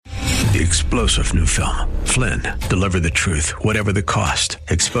the explosive new film, Flynn, Deliver the Truth, Whatever the Cost,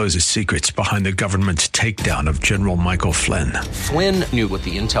 exposes secrets behind the government's takedown of General Michael Flynn. Flynn knew what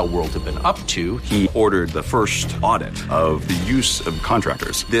the intel world had been up to. He ordered the first audit of the use of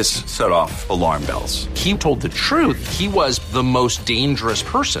contractors. This set off alarm bells. He told the truth. He was the most dangerous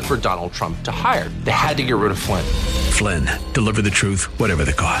person for Donald Trump to hire. They had to get rid of Flynn. Flynn, Deliver the Truth, Whatever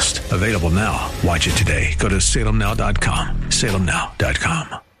the Cost. Available now. Watch it today. Go to salemnow.com.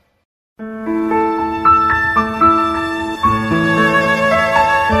 salemnow.com.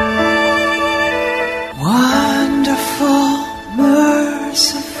 Wonderful,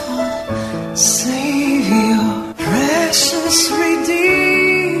 merciful Savior, precious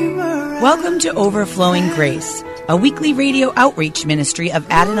Redeemer. Welcome to Overflowing Grace, a weekly radio outreach ministry of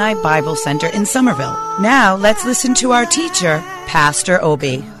Adonai Bible Center in Somerville. Now, let's listen to our teacher, Pastor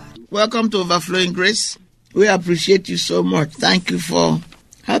Obi. Welcome to Overflowing Grace. We appreciate you so much. Thank you for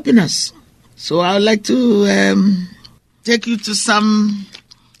helping us. So I would like to take you to Psalm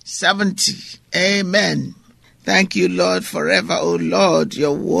 70. Amen. Thank you, Lord, forever. O Lord,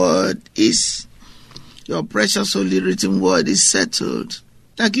 your word is, your precious holy written word is settled.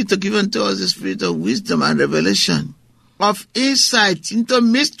 Thank you to give unto us the spirit of wisdom and revelation, of insight into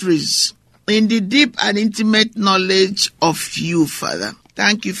mysteries, in the deep and intimate knowledge of you, Father.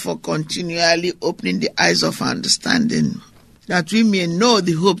 Thank you for continually opening the eyes of understanding, that we may know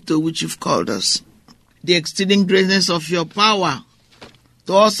the hope to which you've called us, the exceeding greatness of your power,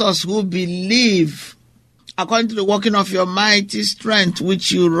 to us who believe, according to the working of your mighty strength,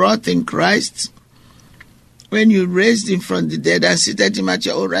 which you wrought in Christ, when you raised him from the dead and seated him at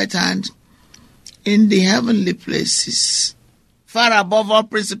your own right hand in the heavenly places, far above all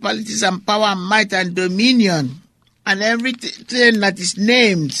principalities and power and might and dominion, and everything that is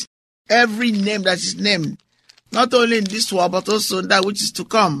named, every name that is named, not only in this world, but also in that which is to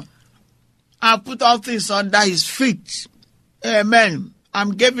come. I put all things under his feet. Amen.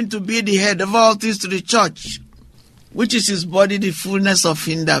 I'm given to be the head of all things to the church, which is his body, the fullness of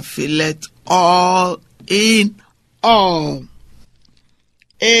him that filleth all in all.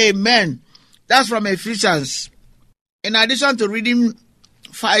 Amen. That's from Ephesians. In addition to reading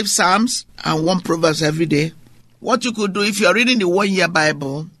 5 Psalms and 1 Proverbs every day, what you could do if you're reading the 1-year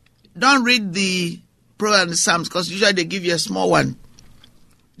Bible, don't read the Proverbs and the Psalms, because usually they give you a small one.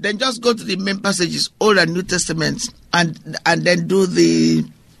 Then just go to the main passages, Old and New Testaments, and then do the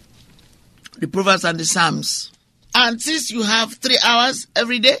Proverbs and the Psalms. And since you have 3 hours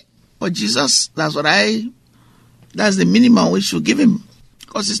every day for Jesus, that's the minimum we should give him.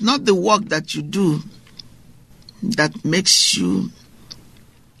 Because it's not the work that you do that makes you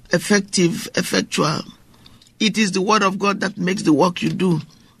effectual. It is the word of God that makes the work you do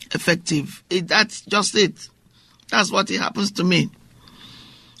effective. That's just it. That's what it happens to me.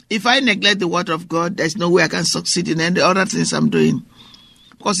 If I neglect the word of God, there's no way I can succeed in any other things I'm doing.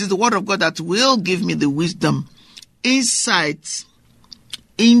 Because it's the word of God that will give me the wisdom, insight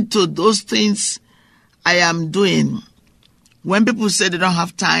into those things I am doing. When people say they don't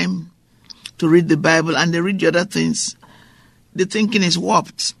have time to read the Bible and they read the other things, the thinking is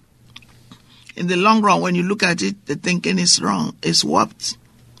warped. In the long run, when you look at it, the thinking is wrong. It's warped.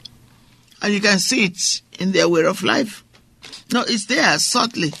 And you can see it in their way of life. No, it's there,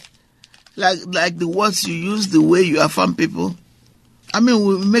 subtly. Like the words you use, the way you affirm people. I mean,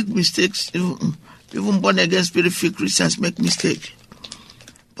 we make mistakes. Even born-again, spirit-filled Christians make mistakes.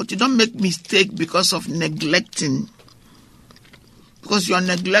 But you don't make mistake because of neglecting. Because you are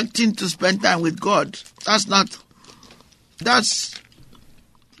neglecting to spend time with God.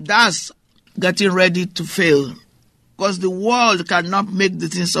 That's getting ready to fail. Because the world cannot make the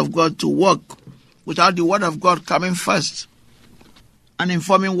things of God to work without the word of God coming first and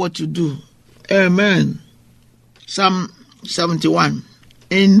informing what you do. Amen. Psalm 71.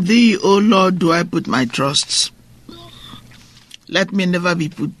 In thee, O Lord, do I put my trust. Let me never be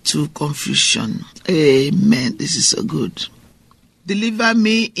put to confusion. Amen. This is so good. Deliver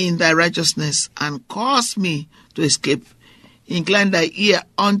me in thy righteousness and cause me to escape. Incline thy ear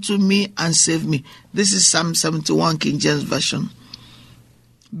unto me and save me. This is Psalm 71, King James Version.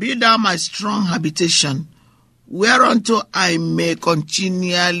 Be thou my strong habitation, whereunto I may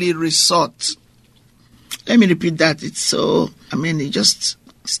continually resort. Let me repeat that. It just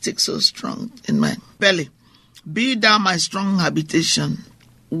sticks so strong in my belly. Be thou my strong habitation,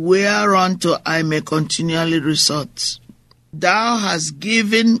 whereunto I may continually resort. Thou hast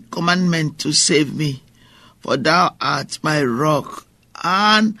given commandment to save me, for thou art my rock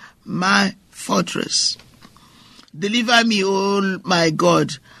and my fortress. Deliver me, O my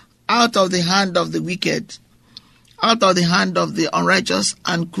God, out of the hand of the wicked, out of the hand of the unrighteous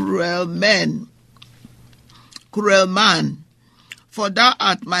and cruel man. For thou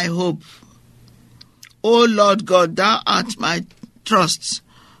art my hope. O Lord God, thou art my trust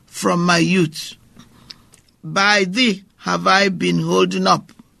from my youth. By thee have I been holding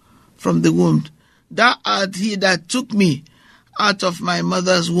up from the womb. Thou art he that took me out of my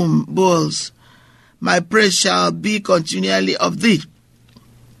mother's womb bowels. My praise shall be continually of thee.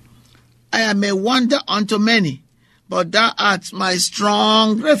 I am a wonder unto many, but thou art my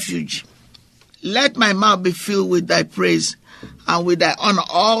strong refuge. Let my mouth be filled with thy praise and with thy honor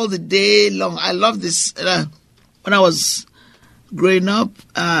all the day long. I love this. When I was growing up,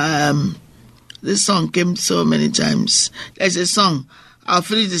 this song came so many times. There's a song. I'll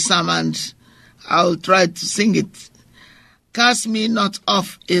finish the psalm and I'll try to sing it. Cast me not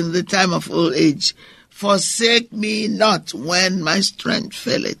off in the time of old age. Forsake me not when my strength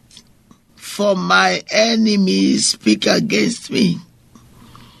faileth. For my enemies speak against me,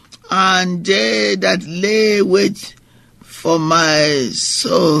 and they that lay wait for my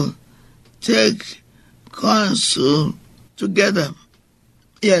soul take counsel together.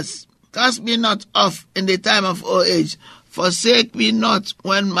 Yes, cast me not off in the time of old age. Forsake me not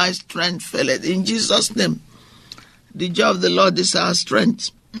when my strength faileth. In Jesus' name, the joy of the Lord is our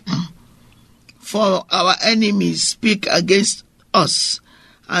strength. For our enemies speak against us,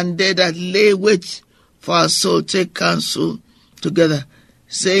 and they that lay wait for our soul take counsel together,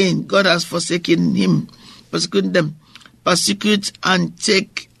 saying, God has forsaken him, persecuting them. Persecute and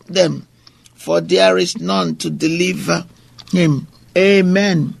take them, for there is none to deliver him.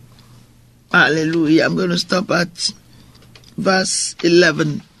 Amen. Hallelujah. I'm going to stop at verse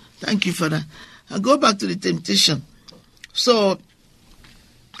 11. Thank you for that. I'll go back to the temptation. So,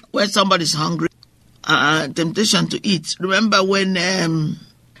 when somebody's hungry, temptation to eat. Remember when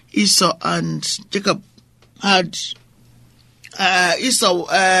Esau and Jacob had... Esau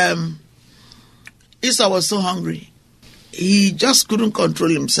was so hungry. He just couldn't control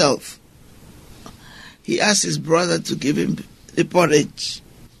himself. He asked his brother to give him the porridge.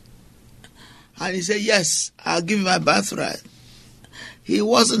 And he said, yes, I'll give you my birthright. He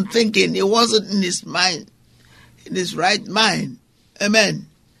wasn't thinking. He wasn't in his mind, in his right mind. Amen.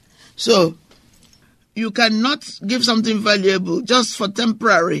 So, you cannot give something valuable just for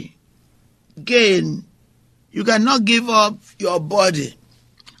temporary gain. You cannot give up your body.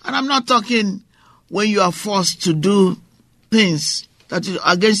 And I'm not talking when you are forced to do things that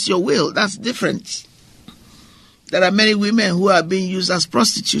are against your will. That's different. There are many women who are being used as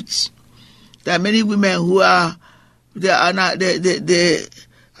prostitutes. There are many women who they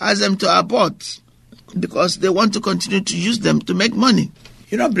ask them to abort because they want to continue to use them to make money.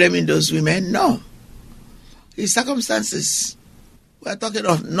 You're not blaming those women, no. It's circumstances. We're talking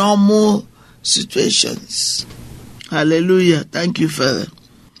of normal situations. Hallelujah. Thank you, Father.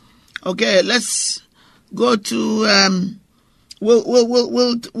 Okay, let's go to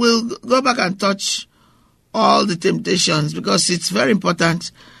we'll go back and touch all the temptations because it's very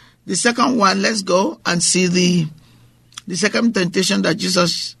important. The second one, let's go and see the second temptation that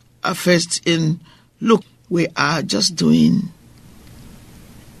Jesus faced in Luke. We are just doing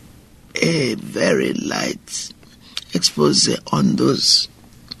a very light expose on those.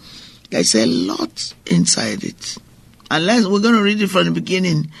 There's a lot inside it. Unless we're going to read it from the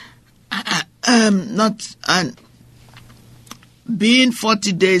beginning. Being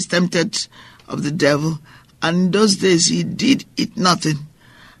 40 days tempted of the devil, and in those days he did eat nothing.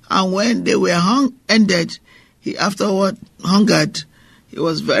 And when they were ended, he afterward hungered. He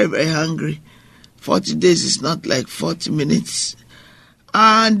was very, very hungry. 40 days is not like 40 minutes.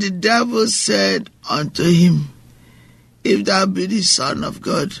 And the devil said unto him, if thou be the Son of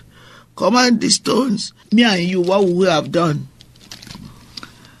God, command the stones. Me and you, what we have done?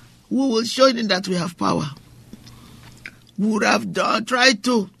 We will show them that we have power. We would have tried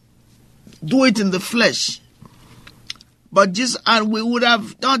to do it in the flesh. But and we would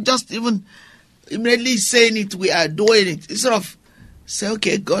have not just even immediately saying it, we are doing it. Instead of say,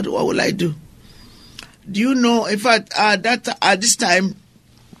 okay, God, what will I do? Do you know, in fact, at this time,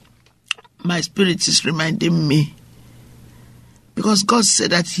 my spirit is reminding me. Because God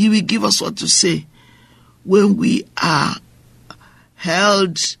said that he will give us what to say when we are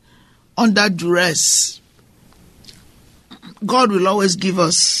held under duress. God will always give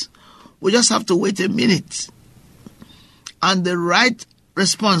us. We just have to wait a minute. And the right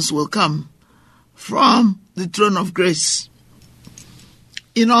response will come from the throne of grace.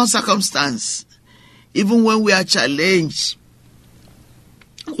 In all circumstances, even when we are challenged,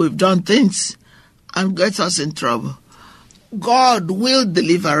 we've done things and get us in trouble, God will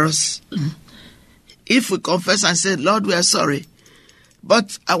deliver us. If we confess and say, Lord, we are sorry,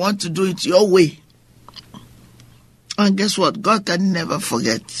 but I want to do it your way. And guess what? God can never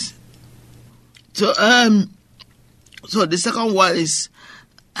forget. So the second one is,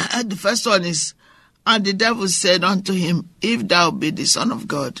 the first one is, and the devil said unto him, if thou be the Son of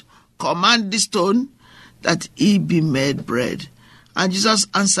God, command this stone that he be made bread. And Jesus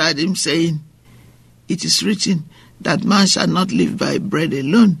answered him, saying, it is written that man shall not live by bread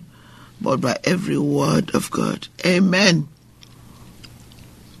alone, but by every word of God. Amen.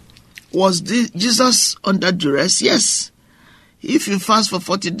 Was Jesus under duress? Yes. If you fast for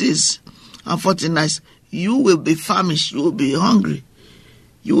 40 days and 40 nights, you will be famished, you will be hungry,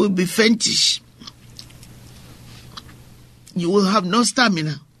 you will be faintish, you will have no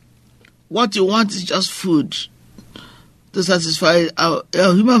stamina. What you want is just food to satisfy our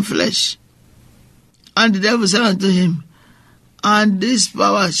human flesh. And the devil said unto him, and this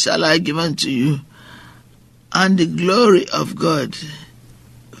power shall I give unto you, and the glory of God.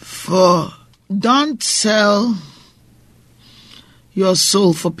 For don't sell your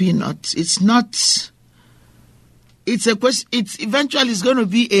soul for peanuts. It's a question. It's eventually it's going to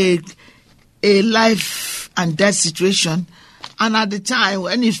be a life and death situation. And at the time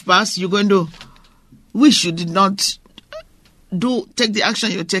when it's passed, you're going to wish you did not take the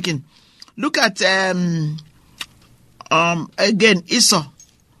action you're taking. Look at again Esau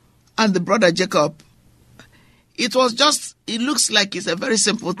and the brother Jacob. It looks like it's a very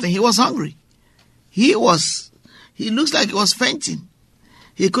simple thing. He was hungry. He looks like he was fainting.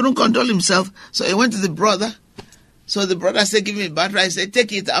 He couldn't control himself, so he went to the brother. So the brother said, give me butter. I said,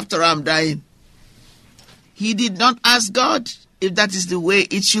 take it after I'm dying. He did not ask God if that is the way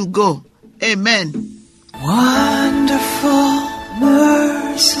it should go. Amen. Wonderful,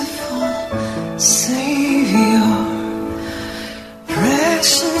 merciful Savior,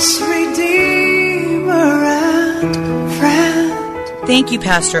 precious Redeemer and friend. Thank you,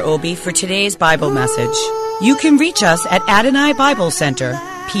 Pastor Obi, for today's Bible message. You can reach us at Adonai Bible Center,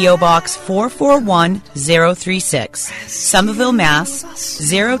 P.O. Box 441036, Somerville, Mass.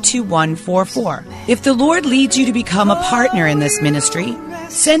 02144. If the Lord leads you to become a partner in this ministry,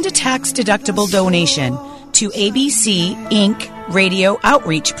 send a tax-deductible donation to ABC Inc. Radio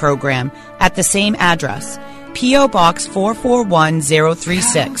Outreach Program at the same address, P.O. Box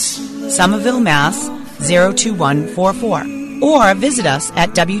 441036, Somerville, Mass. 02144. Or visit us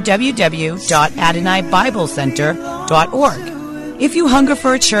at www.AdonaiBibleCenter.org. If you hunger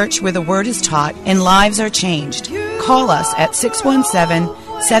for a church where the Word is taught and lives are changed, call us at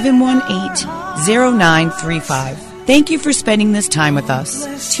 617-718-0935. Thank you for spending this time with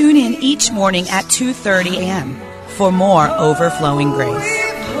us. Tune in each morning at 2:30 a.m. for more Overflowing Grace.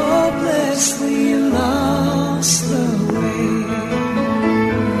 Hopelessly lost the way.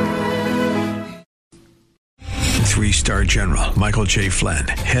 3-star General Michael J. Flynn,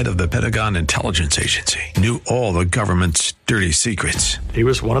 head of the Pentagon Intelligence Agency, knew all the government's dirty secrets. He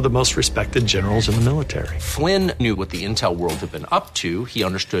was one of the most respected generals in the military. Flynn knew what the intel world had been up to. He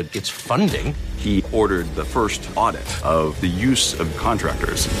understood its funding. He ordered the first audit of the use of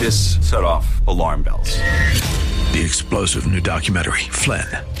contractors. This set off alarm bells. The explosive new documentary, Flynn,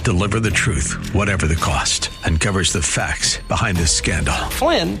 Deliver the Truth, Whatever the Cost, uncovers the facts behind this scandal.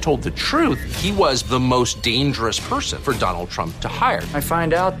 Flynn told the truth. He was the most dangerous person for Donald Trump to hire. I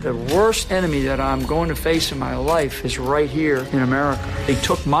find out the worst enemy that I'm going to face in my life is right here in America. They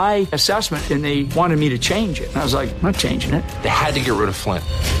took my assessment and they wanted me to change it. And I was like, I'm not changing it. They had to get rid of Flynn.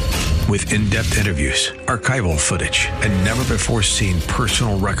 With in-depth interviews, archival footage, and never-before-seen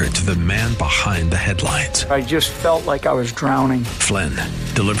personal records of the man behind the headlines. I just felt like I was drowning. Flynn,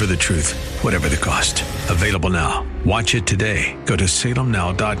 Deliver the Truth, Whatever the Cost. Available now. Watch it today. Go to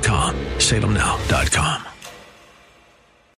salemnow.com. salemnow.com.